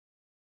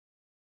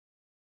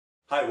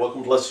Hi,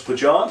 welcome to Lessons with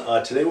John.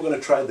 Today we're going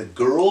to try The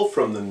Girl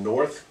from the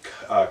North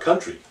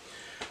Country.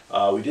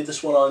 We did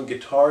this one on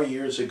guitar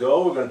years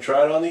ago. We're going to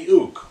try it on the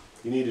uke.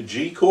 You need a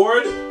G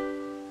chord,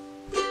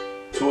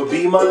 to a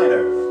B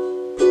minor,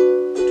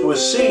 to a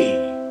C,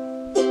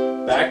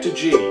 back to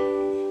G.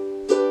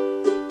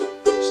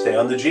 Stay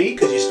on the G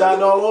because you're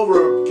starting all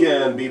over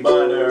again. B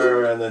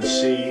minor and then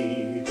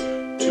C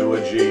to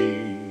a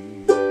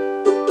G.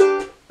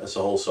 That's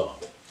the whole song.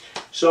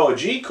 So a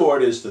G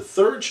chord is the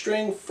third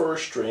string,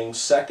 first string,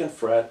 second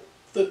fret,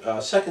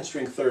 second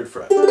string, third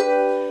fret.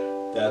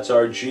 That's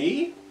our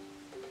G.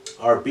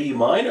 Our B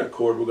minor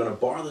chord, we're going to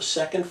bar the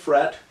second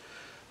fret,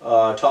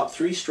 top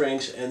three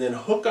strings, and then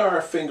hook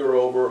our finger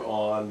over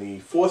on the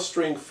fourth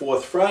string,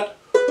 fourth fret.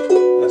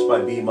 That's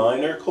my B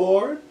minor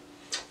chord.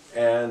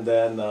 And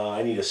then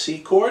I need a C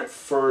chord,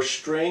 first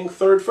string,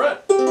 third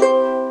fret.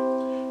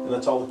 And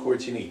that's all the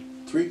chords you need.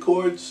 3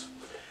 chords.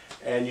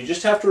 And you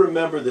just have to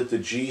remember that the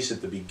G's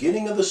at the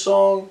beginning of the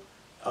song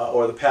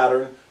or the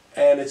pattern,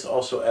 and it's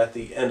also at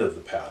the end of the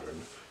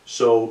pattern.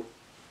 So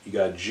you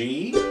got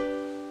G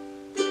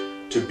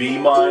to B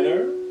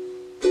minor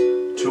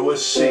to a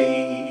C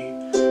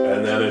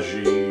and then a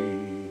G.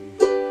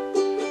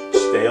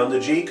 Stay on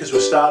the G because we're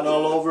starting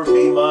all over.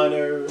 B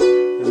minor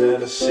and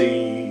then a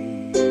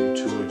C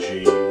to a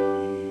G,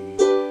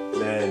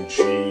 then G.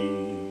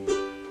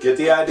 Get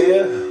the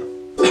idea?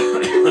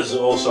 This is the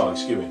whole song,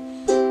 excuse me.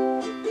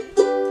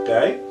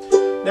 Okay.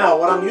 Now,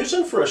 what I'm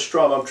using for a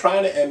strum, I'm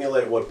trying to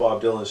emulate what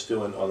Bob Dylan's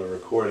doing on the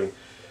recording.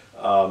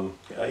 You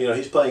know,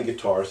 he's playing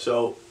guitar,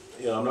 so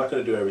I'm not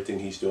going to do everything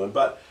he's doing,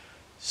 but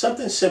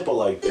something simple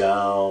like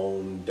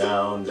down,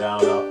 down,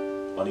 down, up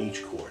on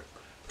each chord.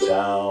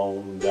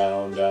 Down,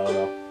 down, down,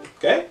 up.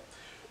 Okay?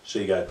 So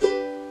you got.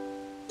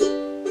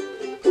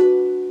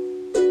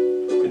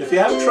 And if you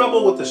have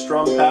trouble with the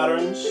strum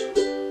patterns,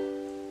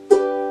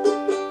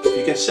 if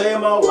you can say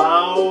them out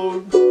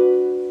loud.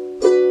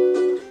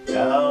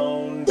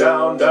 Down,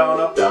 down, down,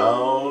 up,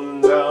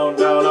 down, down,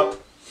 down, up.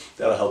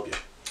 That'll help you.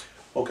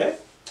 Okay?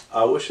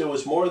 I wish there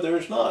was more.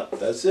 There's not.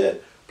 That's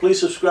it. Please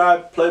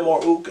subscribe, play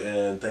more ook,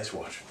 and thanks for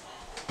watching.